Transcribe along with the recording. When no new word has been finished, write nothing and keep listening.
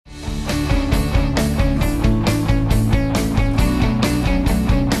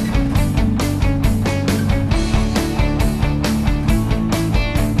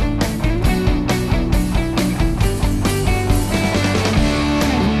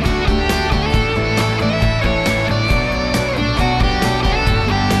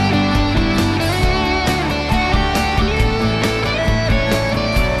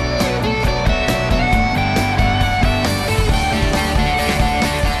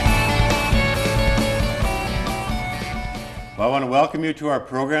Well, I want to welcome you to our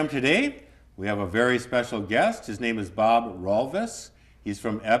program today. We have a very special guest. His name is Bob Rolwes. He's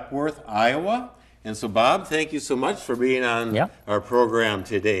from Epworth, Iowa. And so, Bob, thank you so much for being on our program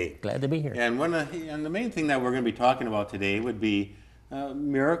today. Glad to be here. And the main thing that we're going to be talking about today would be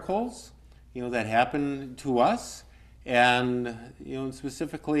miracles, that happen to us, and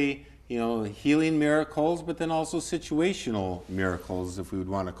specifically, healing miracles, but then also situational miracles, if we would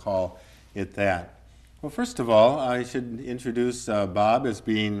want to call it that. Well, first of all, I should introduce Bob as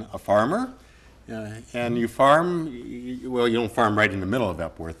being a farmer. And you farm, well, you don't farm right in the middle of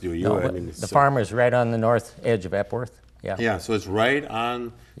Epworth, do you? No, the farm is right on the north edge of Epworth. Yeah. Yeah, so it's right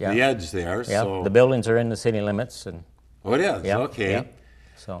on the edge there. Yeah, so. The buildings are in the city limits. Oh, it is? Yeah, okay. yeah.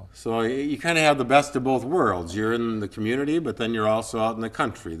 So you kind of have the best of both worlds. You're in the community, but then you're also out in the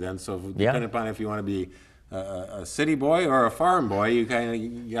country then. So depending upon if you want to be a city boy or a farm boy, you kind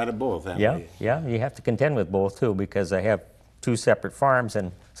of got it both. Yeah, you have to contend with both too, because I have two separate farms,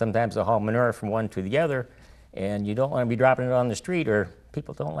 and sometimes I haul manure from one to the other, and you don't want to be dropping it on the street, or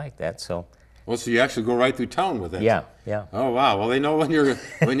people don't like that. So. Well, so you actually go right through town with it. Yeah. Oh wow. Well, they know when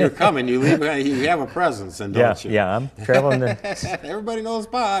you're coming. You leave. You have a presence, and don't you? Yeah. I'm traveling. Everybody knows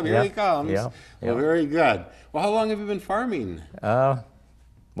Bob. Here he comes. Yeah. Well, very good. Well, how long have you been farming? Well,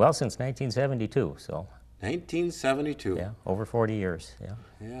 since 1972. So. 1972. Yeah, over 40 years. Yeah.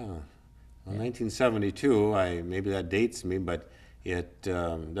 Yeah. Well, 1972. Maybe that dates me, but it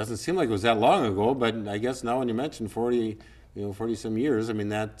doesn't seem like it was that long ago. But I guess now when you mention 40 some years, I mean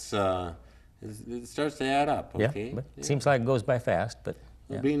that's. It starts to add up, okay? Yeah, but it seems like it goes by fast, but...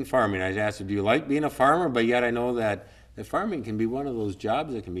 Well, being farming, I asked you, do you like being a farmer? But yet I know that farming can be one of those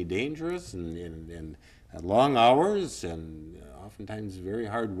jobs that can be dangerous and long hours and oftentimes very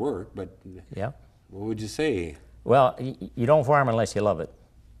hard work, but what would you say? Well, you don't farm unless you love it.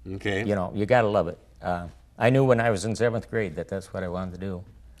 Okay. You got to love it. I knew when I was in 7th grade that that's what I wanted to do.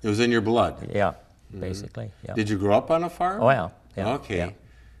 It was in your blood? Yeah, basically, yeah. Did you grow up on a farm? Oh, yeah. Okay.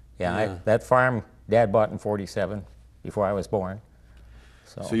 Yeah, that farm Dad bought in '47, before I was born.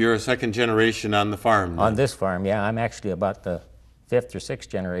 So you're a second generation on the farm? Then. On this farm, yeah. I'm actually about the 5th or 6th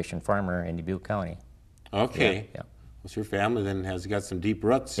generation farmer in Dubuque County. Okay. Yeah. So your family then has got some deep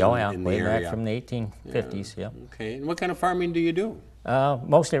roots in the way area. Back from the 1850s, yeah. Okay. And what kind of farming do you do?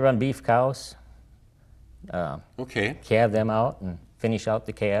 Mostly run beef cows. Okay. Calve them out and finish out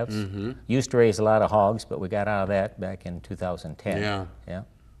the calves. Used to raise a lot of hogs, but we got out of that back in 2010. Yeah.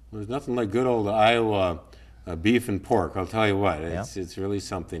 There's nothing like good old Iowa beef and pork, I'll tell you what. It's really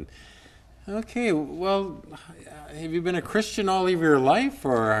something. Okay, well, have you been a Christian all of your life,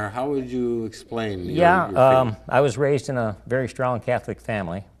 or how would you explain your faith? I was raised in a very strong Catholic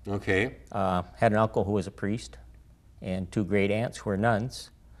family. Okay. Had an uncle who was a priest, and 2 great aunts who were nuns.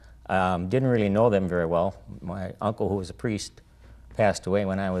 Didn't really know them very well. My uncle, who was a priest, passed away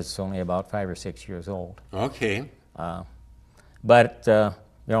when I was only about 5 or 6 years old. Okay. But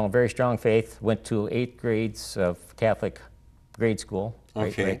very strong faith. Went to 8 grades of Catholic grade school,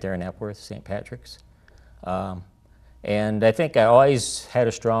 right there in Epworth, St. Patrick's. And I think I always had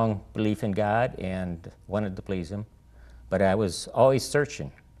a strong belief in God and wanted to please Him. But I was always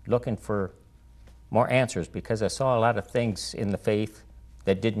searching, looking for more answers, because I saw a lot of things in the faith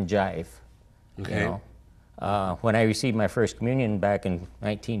that didn't jive. Okay. When I received my first communion back in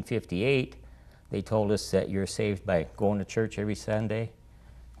 1958, they told us that you're saved by going to church every Sunday,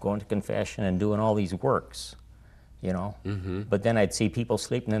 going to confession, and doing all these works, But then I'd see people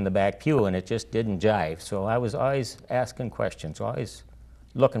sleeping in the back pew, and it just didn't jive. So I was always asking questions, always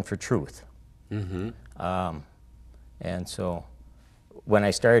looking for truth. And so when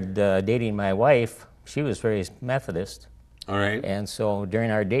I started dating my wife, she was very Methodist. All right. And so during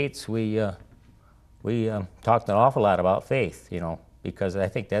our dates, we talked an awful lot about faith, because I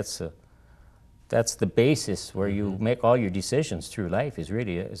think that's the basis where you make all your decisions through life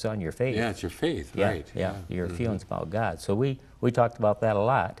is on your faith. Yeah, it's your faith, right. Yeah, your feelings about God. So we talked about that a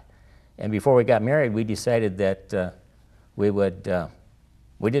lot. And before we got married, we decided that we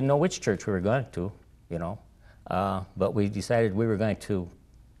didn't know which church we were going to, but we decided we were going to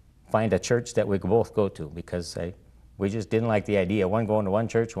find a church that we could both go to, because we just didn't like the idea, one going to one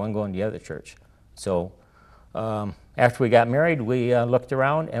church, one going to the other church. So after we got married, we looked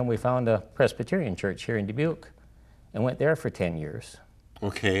around and we found a Presbyterian church here in Dubuque and went there for 10 years.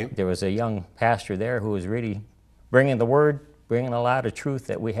 Okay. There was a young pastor there who was really bringing the Word, bringing a lot of truth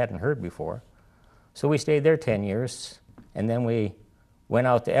that we hadn't heard before. So we stayed there 10 years, and then we went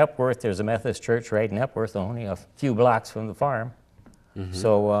out to Epworth. There's a Methodist church right in Epworth, only a few blocks from the farm.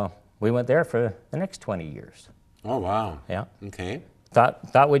 So we went there for the next 20 years. Oh, wow. Yeah. Okay.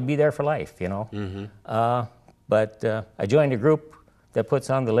 Thought we'd be there for life, But I joined a group that puts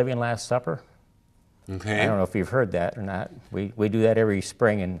on the Living Last Supper. Okay. I don't know if you've heard that or not. We do that every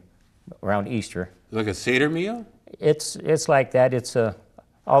spring and around Easter. Like a Seder meal? It's like that. It's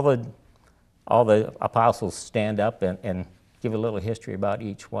all the apostles stand up and give a little history about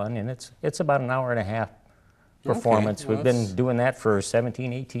each one, and it's about an hour and a half performance. Okay. Well, We've been doing that for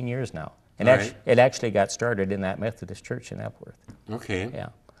 17, 18 years now. And Right. it actually got started in that Methodist church in Epworth. Okay.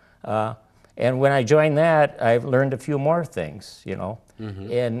 Yeah. And when I joined that, I've learned a few more things, you know.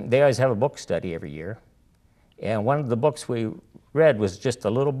 And they always have a book study every year. And one of the books we read was just a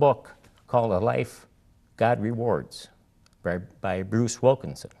little book called A Life God Rewards by Bruce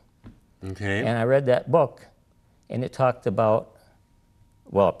Wilkinson. Okay. And I read that book, and it talked about,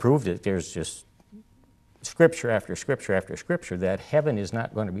 well, it proved it. There's just scripture after scripture after scripture that heaven is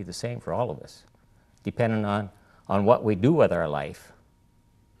not going to be the same for all of us, depending on what we do with our life.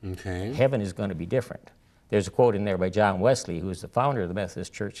 Okay. Heaven is going to be different. There's a quote in there by John Wesley, who was the founder of the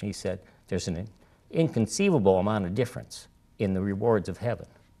Methodist Church, and he said, there's an inconceivable amount of difference in the rewards of heaven.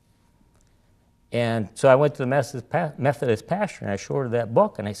 And so I went to the Methodist pastor, and I showed her that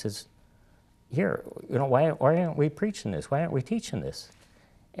book, and I says, here, you know, why aren't we preaching this? Why aren't we teaching this?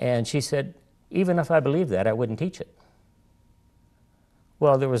 And she said, even if I believed that, I wouldn't teach it.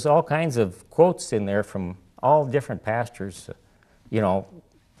 Well, there was all kinds of quotes in there from all different pastors, you know,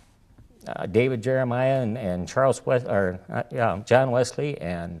 David Jeremiah and John Wesley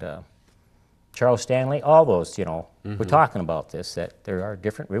and Charles Stanley, all those, you know, were talking about this, that there are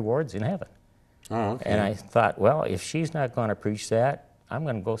different rewards in heaven. Oh, okay. And I thought, well, if she's not going to preach that, I'm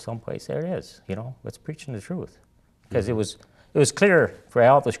going to go someplace there is, you know, let's preaching the truth. Because it was clear for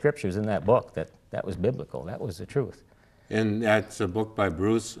all the scriptures in that book that was biblical, that was the truth. And that's a book by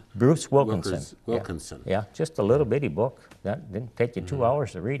Bruce Wilkinson. Wilkinson. Yeah, just a little bitty book. That didn't take you 2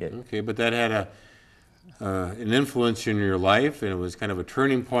 hours to read it. Okay, but that had an influence in your life, and it was kind of a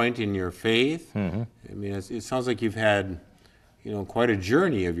turning point in your faith. I mean, it sounds like you've had, you know, quite a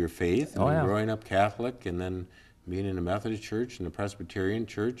journey of your faith. I mean, growing up Catholic, and then being in a Methodist church and a Presbyterian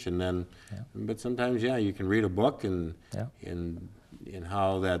church, and then, but sometimes, you can read a book and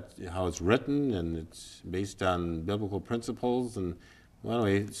how it's written, and it's based on biblical principles, and well,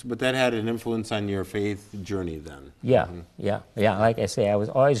 anyway, but that had an influence on your faith journey then. Yeah. Like I say, I was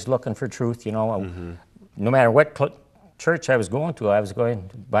always looking for truth. You know, no matter what church I was going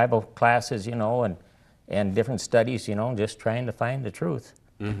to Bible classes, you know, and different studies, you know, just trying to find the truth.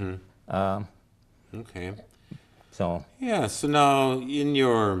 Okay. So. Yeah. So now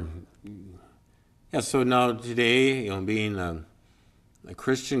So now today, you know, being a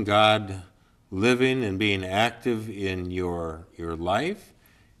Christian, God living and being active in your life,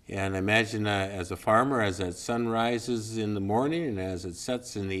 and imagine as a farmer, as that sun rises in the morning and as it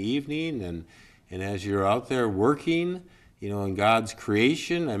sets in the evening, and as you're out there working, you know, in God's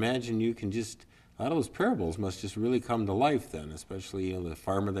creation, I imagine you can just, a lot of those parables must just really come to life then, especially, you know, the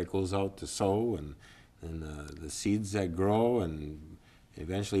farmer that goes out to sow and the seeds that grow and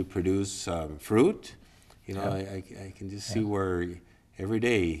eventually produce fruit. You know, I can just see where every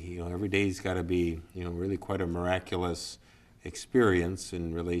day's got to be, you know, really quite a miraculous experience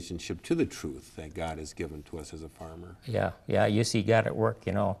in relationship to the truth that God has given to us as a farmer. Yeah, you see God at work,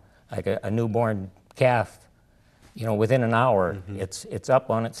 you know, like a newborn calf, you know, within an hour, it's up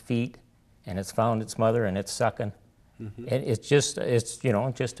on its feet, and it's found its mother, and it's sucking. And it's just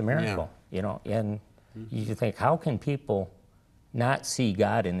a miracle, you know, and you think, how can people not see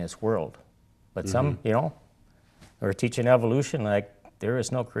God in this world? But some, you know, we're teaching evolution like there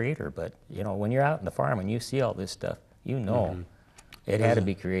is no creator, but, you know, when you're out in the farm and you see all this stuff, you know it had to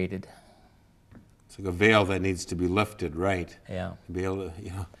be created. It's like a veil that needs to be lifted, right? Yeah. To be able to,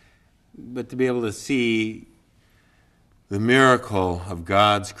 you know, but to be able to see the miracle of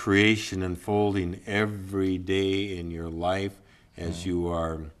God's creation unfolding every day in your life as you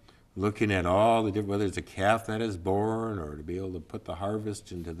are looking at all the different, whether it's a calf that is born or to be able to put the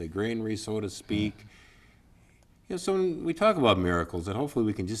harvest into the granary, so to speak. You know, so when we talk about miracles, that hopefully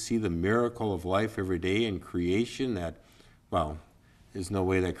we can just see the miracle of life every day in creation that, well, there's no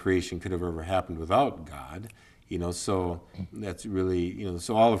way that creation could have ever happened without God. You know, so that's really, you know,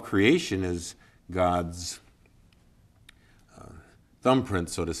 so all of creation is God's thumbprint,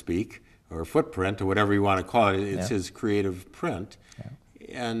 so to speak, or footprint, or whatever you want to call it. It's his creative print.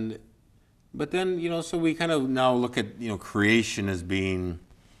 But then, you know, so we kind of now look at, you know, creation as being,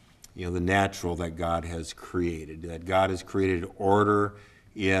 you know, the natural that God has created, that God has created order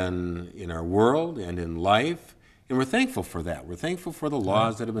in our world and in life, and we're thankful for that. We're thankful for the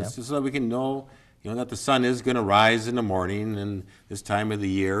laws that have been, so that we can know, you know, that the sun is going to rise in the morning, and this time of the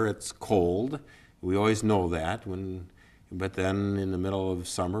year it's cold, We always know that but then in the middle of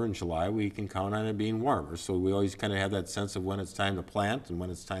summer in July, we can count on it being warmer. So we always kind of have that sense of when it's time to plant and when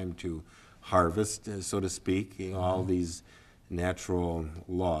it's time to harvest, so to speak, all these natural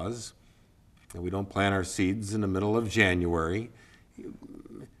laws. And we don't plant our seeds in the middle of January.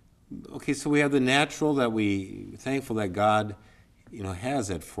 Okay, so we have the natural that thankful that God, has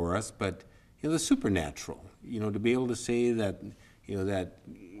it for us, but, the supernatural, to be able to say that,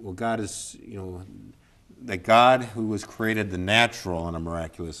 God is, that God, who has created the natural in a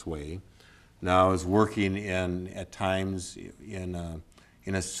miraculous way, now is working at times in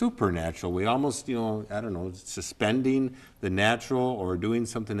a supernatural way, almost, suspending the natural or doing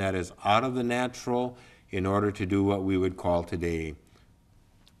something that is out of the natural in order to do what we would call today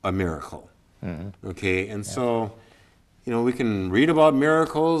a miracle. Okay, and so, we can read about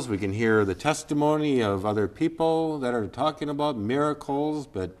miracles, we can hear the testimony of other people that are talking about miracles,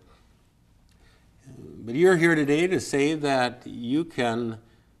 but you're here today to say that you can,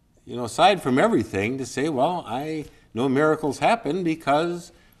 aside from everything, to say, well, I know miracles happen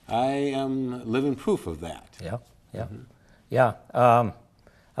because I am living proof of that. Yeah.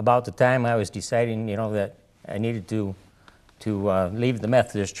 About the time I was deciding, that I needed to leave the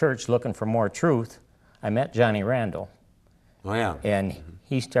Methodist Church looking for more truth, I met Johnny Randall. Oh, yeah. And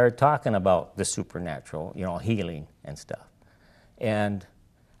he started talking about the supernatural, healing and stuff. And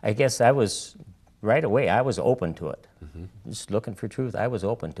I guess right away, I was open to it. Just looking for truth, I was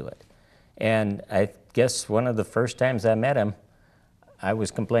open to it. And I guess one of the first times I met him, I was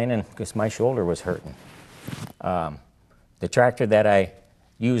complaining because my shoulder was hurting. The tractor that I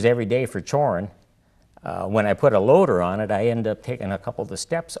use every day for choring, when I put a loader on it, I end up taking a couple of the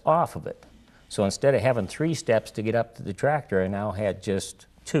steps off of it. So instead of having 3 steps to get up to the tractor, I now had just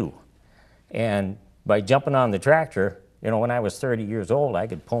 2. And by jumping on the tractor, when I was 30 years old, I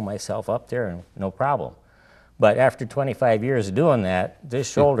could pull myself up there and no problem. But after 25 years of doing that,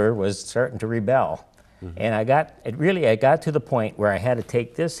 this shoulder was starting to rebel. And I got to the point where I had to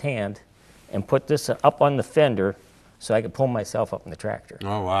take this hand and put this up on the fender so I could pull myself up in the tractor.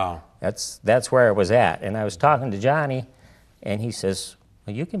 Oh, wow. That's where I was at. And I was talking to Johnny, and he says,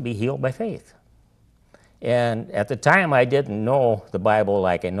 well, you can be healed by faith. And at the time, I didn't know the Bible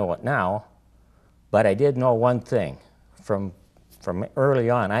like I know it now, but I did know one thing. From early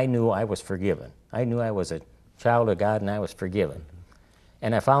on, I knew I was forgiven. I knew I was a child of God and I was forgiven.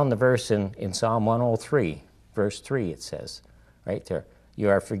 And I found the verse in Psalm 103, verse 3, it says, right there, you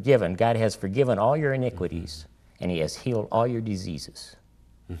are forgiven. God has forgiven all your iniquities, and he has healed all your diseases.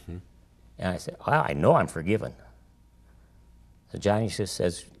 And I said, well, I know I'm forgiven. So Johnny just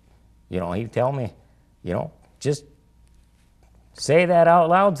says, he tell me, just say that out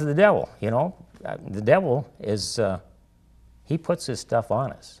loud to the devil, The devil is, he puts his stuff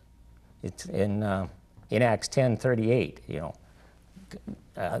on us. It's in Acts 10:38,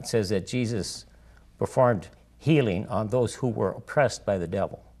 it says that Jesus performed healing on those who were oppressed by the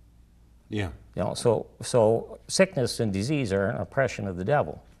devil. Yeah. So sickness and disease are an oppression of the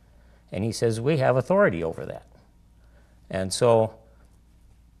devil. And he says we have authority over that. And so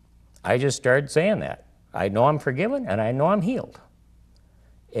I just started saying that. I know I'm forgiven and I know I'm healed.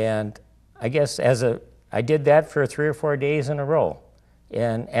 And I guess I did that for 3 or 4 days in a row.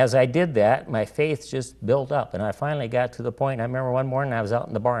 And as I did that, my faith just built up. And I finally got to the point, I remember one morning I was out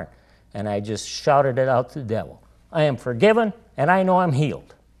in the barn, and I just shouted it out to the devil. I am forgiven, and I know I'm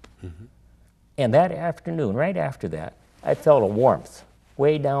healed. And that afternoon, right after that, I felt a warmth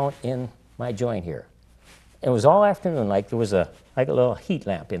way down in my joint here. It was all afternoon, like there was a little heat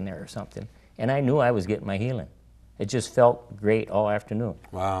lamp in there or something. And I knew I was getting my healing. It just felt great all afternoon.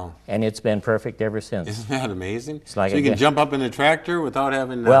 Wow. And it's been perfect ever since. Isn't that amazing? It's like so you can jump up in the tractor without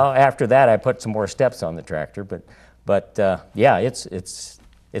having... Well, after that, I put some more steps on the tractor. But yeah, it's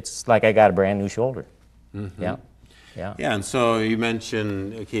like I got a brand new shoulder. Yeah. Yeah, and so you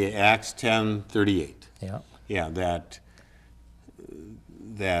mentioned, okay, Acts 10:38. Yeah. Yeah, that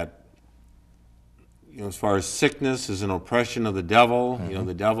as far as sickness is an oppression of the devil,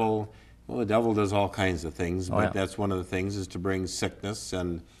 the devil... Well, the devil does all kinds of things, but that's one of the things is to bring sickness.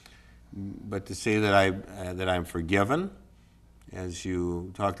 But to say that I'm forgiven, as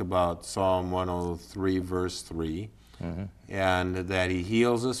you talked about Psalm 103, verse 3, and that he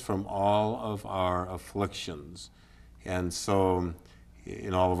heals us from all of our afflictions, and so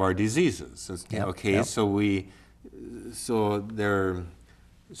in all of our diseases. So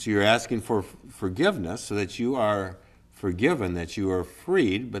you're asking for forgiveness so that you are forgiven, that you are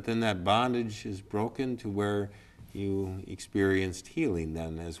freed, but then that bondage is broken to where you experienced healing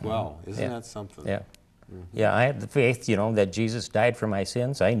then as well. Isn't that something? Yeah. Yeah, I had the faith, that Jesus died for my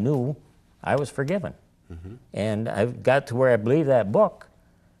sins. I knew I was forgiven. And I got to where I believe that book,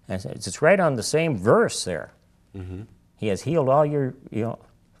 and it's right on the same verse there. He has healed all your,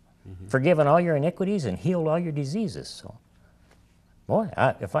 forgiven all your iniquities and healed all your diseases. So, boy,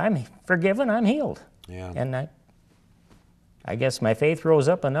 if I'm forgiven, I'm healed. Yeah. And I guess my faith rose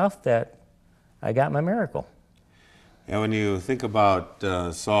up enough that I got my miracle. And when you think about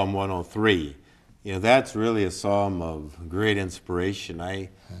Psalm 103, that's really a psalm of great inspiration. I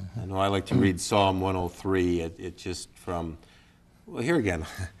know I like to read Psalm 103. It just from, well, here again,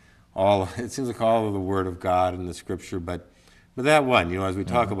 it seems like all of the Word of God in the Scripture, but that one, as we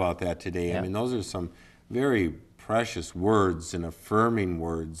talk about that today, Yeah. I mean, those are some very precious words and affirming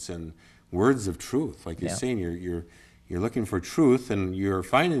words and words of truth. Like you're Yeah. saying, you're looking for truth, and you're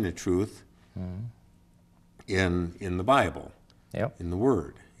finding the truth in the Bible, Yep. in the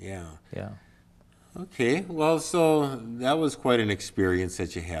Word. Yeah. Yeah. Okay. Well, so that was quite an experience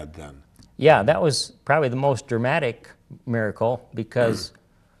that you had then. Yeah, that was probably the most dramatic miracle because,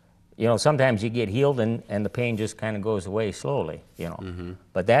 sometimes you get healed and the pain just kind of goes away slowly,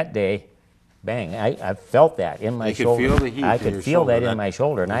 But that day, bang, I felt that in my You could shoulder. feel the heat I in could your feel that shoulder. in my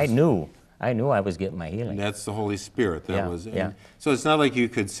shoulder, and I knew I was getting my And healing. that's the Holy Spirit. That Yeah, was. yeah. So it's not like you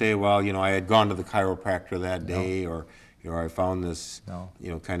could say, well, I had gone to the chiropractor that day, or I found this, No.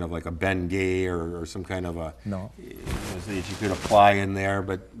 kind of like a Bengay or some kind of a, No. that you could apply in there.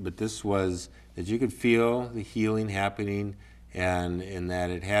 But this was that you could feel the healing happening, and that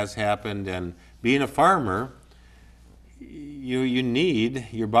it has happened. And being a farmer, you need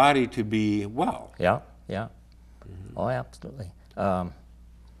your body to be well. Yeah, yeah. Oh, absolutely.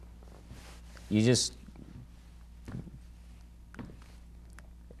 You just,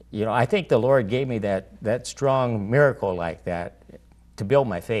 I think the Lord gave me that strong miracle like that to build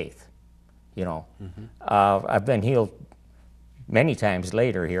my faith, I've been healed many times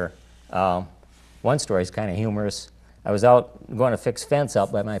later here. One story is kind of humorous. I was out going to fix fence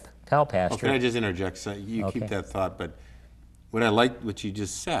out by my cow pasture. Can I just interject? So you Okay. keep that thought, but what I liked what you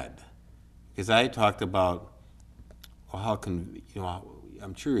just said, because I talked about, well, how can,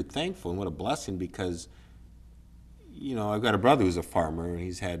 I'm sure you're thankful and what a blessing, because, I've got a brother who's a farmer and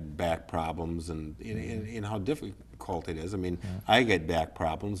he's had back problems and how difficult it is. I mean, I get back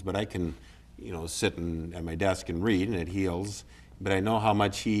problems, but I can, sit at my desk and read and it heals, but I know how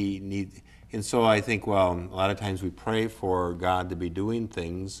much he needs. And so I think, well, a lot of times we pray for God to be doing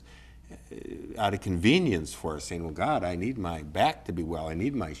things out of convenience for us, saying, well, God, I need my back to be well. I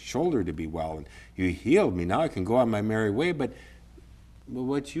need my shoulder to be well. And you healed me. Now I can go on my merry way. But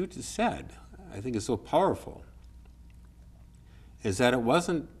what you just said, I think is so powerful, is that it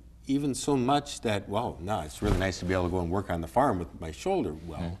wasn't even so much that, well, no, it's really nice to be able to go and work on the farm with my shoulder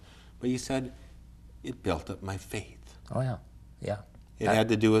well. But you said it built up my faith. Oh, yeah, yeah. It had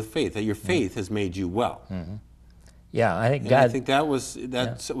to do with faith, that your faith has made you well. Yeah, I think And God... I think that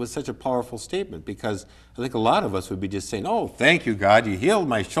was such a powerful statement, because I think a lot of us would be just saying, oh, thank you, God, you healed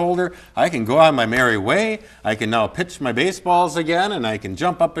my shoulder. I can go on my merry way. I can now pitch my baseballs again, and I can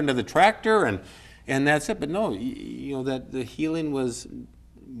jump up into the tractor, and that's it. But no, that the healing was,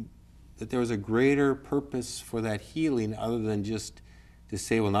 that there was a greater purpose for that healing other than just to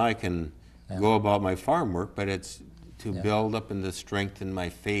say, well, now I can go about my farm work, but it's to build up and to strengthen my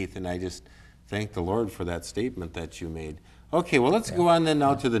faith. And I just thank the Lord for that statement that you made. Okay, well, let's go on then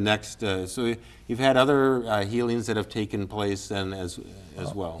now to the next. So you've had other healings that have taken place then as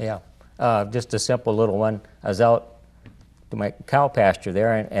well. Yeah, just a simple little one. I was out to my cow pasture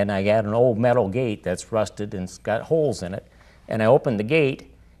there, and I got an old metal gate that's rusted and it's got holes in it. And I opened the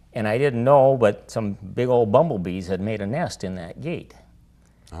gate, and I didn't know, but some big old bumblebees had made a nest in that gate.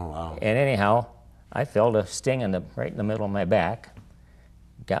 Oh, wow. And anyhow, I felt a sting right in the middle of my back.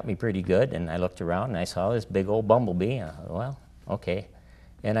 Got me pretty good, and I looked around and I saw this big old bumblebee. And I thought, well, okay.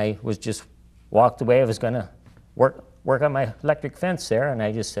 And I was just walked away. I was going to work on my electric fence there, and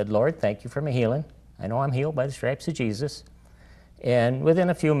I just said, Lord, thank you for my healing. I know I'm healed by the stripes of Jesus. And within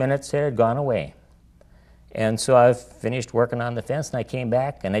a few minutes, it had gone away. And so I finished working on the fence, and I came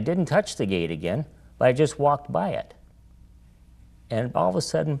back, and I didn't touch the gate again, but I just walked by it. And all of a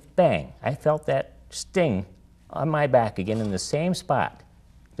sudden, bang, I felt that sting on my back again in the same spot,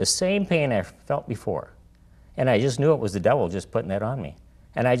 the same pain I felt before. And I just knew it was the devil just putting that on me.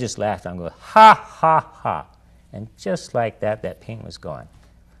 And I just laughed. I'm going, ha, ha, ha. And just like that, that pain was gone.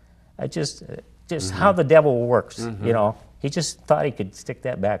 I just how the devil works, He just thought he could stick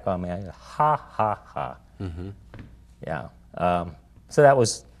that back on me. I go, ha, ha, ha. Yeah. So that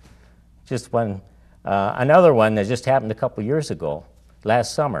was just one. Another one that just happened a couple years ago,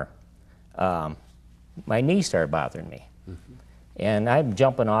 last summer. My knee started bothering me. And I'm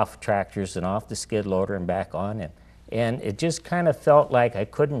jumping off tractors and off the skid loader and back on, and it just kind of felt like I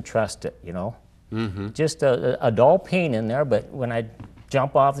couldn't trust it, you know. Just a dull pain in there, but when I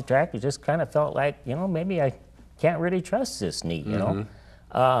jump off the tractor, it just kind of felt like, you know, maybe I can't really trust this knee, you know.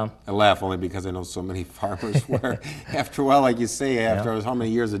 I laugh only because I know so many farmers where after a while, like you say, after how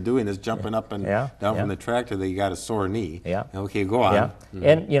many years of doing this, jumping up and down from the tractor, they got a sore knee. Okay, go on.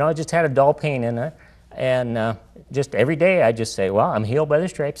 And, you know, I just had a dull pain in there. And just every day I just say, well, I'm healed by the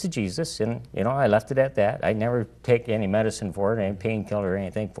stripes of Jesus. And, you know, I left it at that. I never take any medicine for it, any painkiller or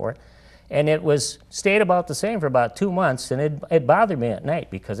anything for it. And it stayed about the same for about 2 months. And it bothered me at night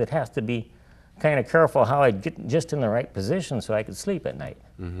because it has to be kind of careful how I get just in the right position so I could sleep at night.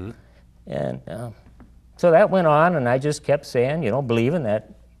 And so that went on, and I just kept saying, you know, believing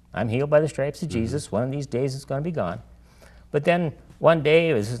that I'm healed by the stripes of Jesus. One of these days it's going to be gone. But then one day,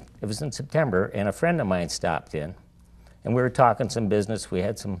 it was in September, and a friend of mine stopped in, and we were talking some business. We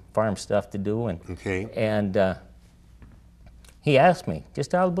had some farm stuff to do, and he asked me,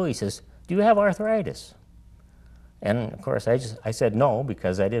 just out of the blue, he says, "Do you have arthritis?" And of course, I said no,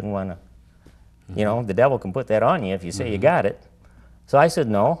 because I didn't want to, you know, the devil can put that on you if you say you got it. So I said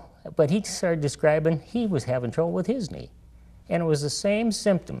no, but he started describing he was having trouble with his knee, and it was the same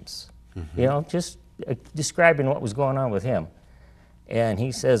symptoms, you know, just describing what was going on with him. And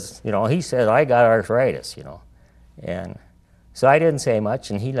he says, you know, he said, "I got arthritis," you know. And so I didn't say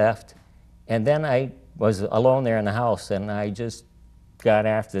much, and he left. And then I was alone there in the house, and I just got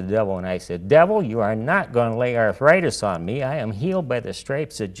after the devil, and I said, "Devil, you are not going to lay arthritis on me. I am healed by the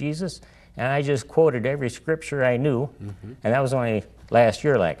stripes of Jesus." And I just quoted every scripture I knew, and that was only last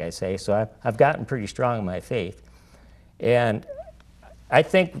year, like I say, so I've gotten pretty strong in my faith. And I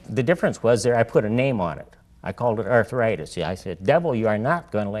think the difference was there I put a name on it. I called it arthritis. I said, "Devil, you are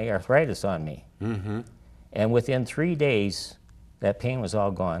not going to lay arthritis on me." And within 3 days, that pain was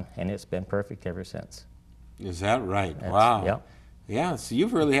all gone, and it's been perfect ever since. Is that right? Wow. Yeah. Yeah, so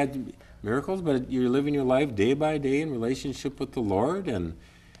you've really had miracles, but you're living your life day by day in relationship with the Lord,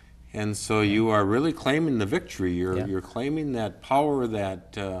 and so you are really claiming the victory. You're claiming that power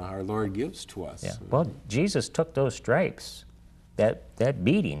that our Lord gives to us. Well, Jesus took those stripes, that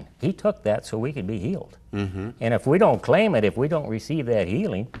beating. He took that so we could be healed. And if we don't claim it, if we don't receive that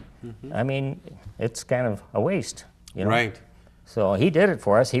healing, I mean, it's kind of a waste, you know? Right. So he did it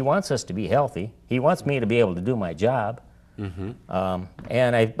for us. He wants us to be healthy. He wants me to be able to do my job.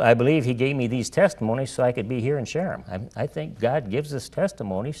 And I believe he gave me these testimonies so I could be here and share them. I think God gives us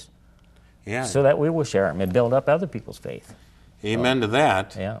testimonies so that we will share them and build up other people's faith. Amen to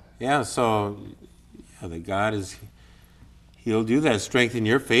that. Yeah. So that God He'll do that, strengthen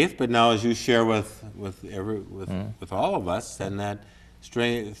your faith. But now, as you share with all of us, then that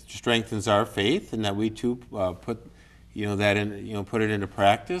strengthens our faith, and that we too put put it into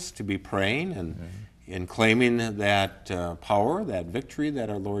practice to be praying and claiming that power, that victory that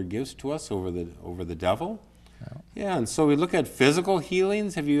our Lord gives to us over the devil. Yeah, and so we look at physical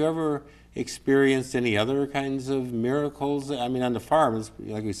healings. Have you ever experienced any other kinds of miracles? I mean, on the farm,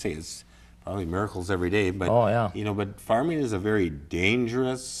 like we say, it's probably miracles every day. But but farming is a very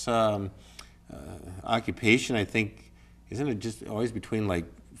dangerous occupation. I think, isn't it just always between like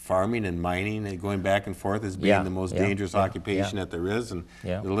farming and mining and going back and forth as being the most dangerous occupation that there is, and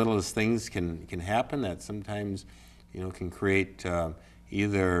the littlest things can happen that sometimes can create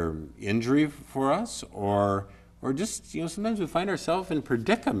either injury for us or just sometimes we find ourselves in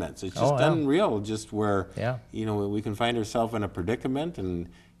predicaments. It's just unreal, just where we can find ourselves in a predicament,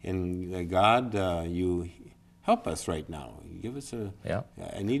 and God, you help us right now. Give us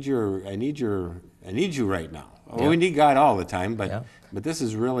I need you right now. Well, we need God all the time, but this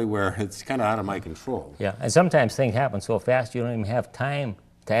is really where it's kind of out of my control. Yeah, and sometimes things happen so fast you don't even have time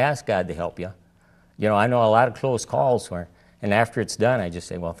to ask God to help you. I know a lot of close calls where, and after it's done, I just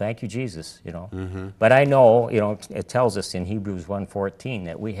say, "Well, thank you, Jesus." But I know, it tells us in Hebrews 1:14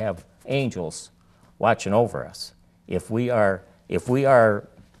 that we have angels watching over us. If we are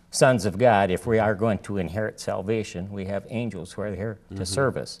sons of God, if we are going to inherit salvation, we have angels who are here to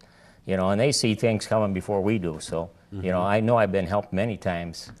serve us. And they see things coming before we do. So, I know I've been helped many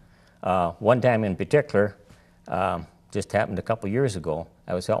times. One time in particular, just happened a couple years ago.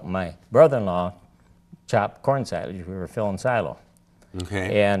 I was helping my brother-in-law chop corn silage. We were filling silo.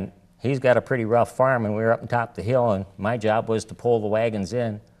 Okay. And he's got a pretty rough farm, and we were up on top of the hill, and my job was to pull the wagons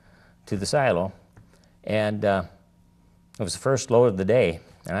in to the silo. And it was the first load of the day,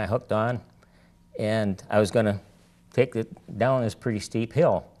 and I hooked on, and I was going to take it down this pretty steep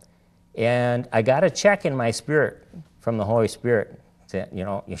hill. And I got a check in my spirit from the Holy Spirit that,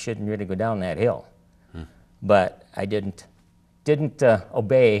 you shouldn't really go down that hill. But I didn't. didn't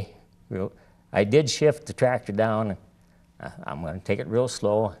obey. I did shift the tractor down. I'm going to take it real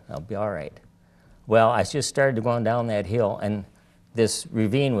slow. I'll be all right. Well, I just started going down that hill, and this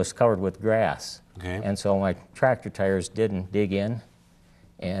ravine was covered with grass. Okay. And so my tractor tires didn't dig in,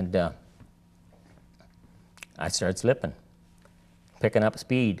 and I started slipping, picking up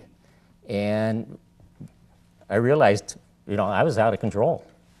speed. And I realized, I was out of control.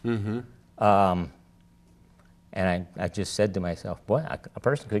 Mm-hmm. And I just said to myself, boy, a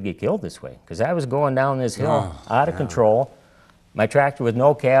person could get killed this way. Because I was going down this hill out of control. My tractor with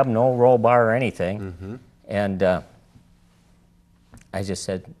no cab, no roll bar or anything. Mm-hmm. And I just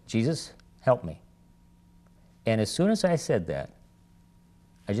said, Jesus, help me. And as soon as I said that,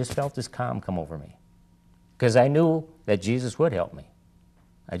 I just felt this calm come over me. Because I knew that Jesus would help me.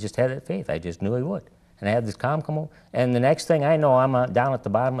 I just had that faith. I just knew he would. And I had this calm come over. And the next thing I know, I'm down at the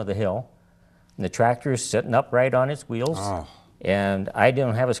bottom of the hill. And the tractor is sitting upright on its wheels. Oh. And I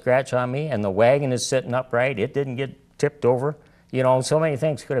didn't have a scratch on me. And the wagon is sitting upright. It didn't get tipped over. So many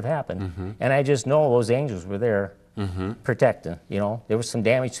things could have happened. Mm-hmm. And I just know those angels were there Mm-hmm. protecting. There was some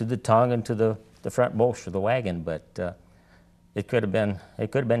damage to the tongue and to the front bolster of the wagon, but it could have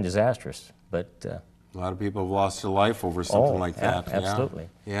been disastrous. But A lot of people have lost their life over something like that. Absolutely.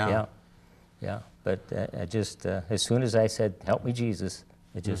 Yeah. Yeah. But I just, as soon as I said, help me, Jesus,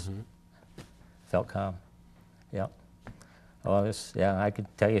 it just felt calm. Yeah. Oh, I could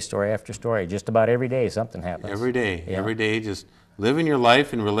tell you story after story. Just about every day something happens. Every day. Yeah. Every day, just living your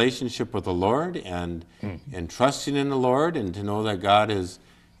life in relationship with the Lord and trusting in the Lord, and to know that God is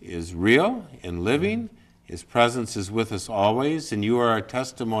real and living. His presence is with us always, and you are a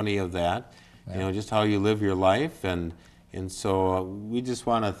testimony of that. Yeah. Just how you live your life. And so we just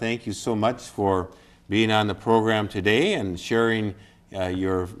want to thank you so much for being on the program today and sharing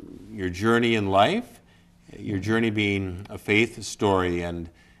your journey in life, your journey being a faith story. And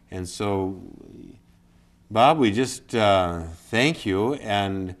so, Bob, we just thank you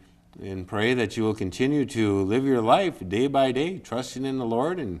and pray that you will continue to live your life day by day, trusting in the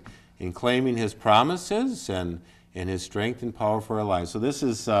Lord and claiming his promises and his strength and power for our lives. So this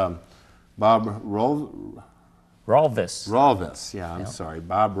is Bob Rolwes. Rolwes. Yeah, I'm sorry.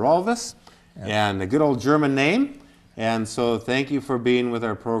 Bob Rolwes. Yep. And a good old German name. And so thank you for being with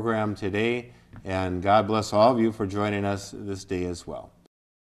our program today. And God bless all of you for joining us this day as well.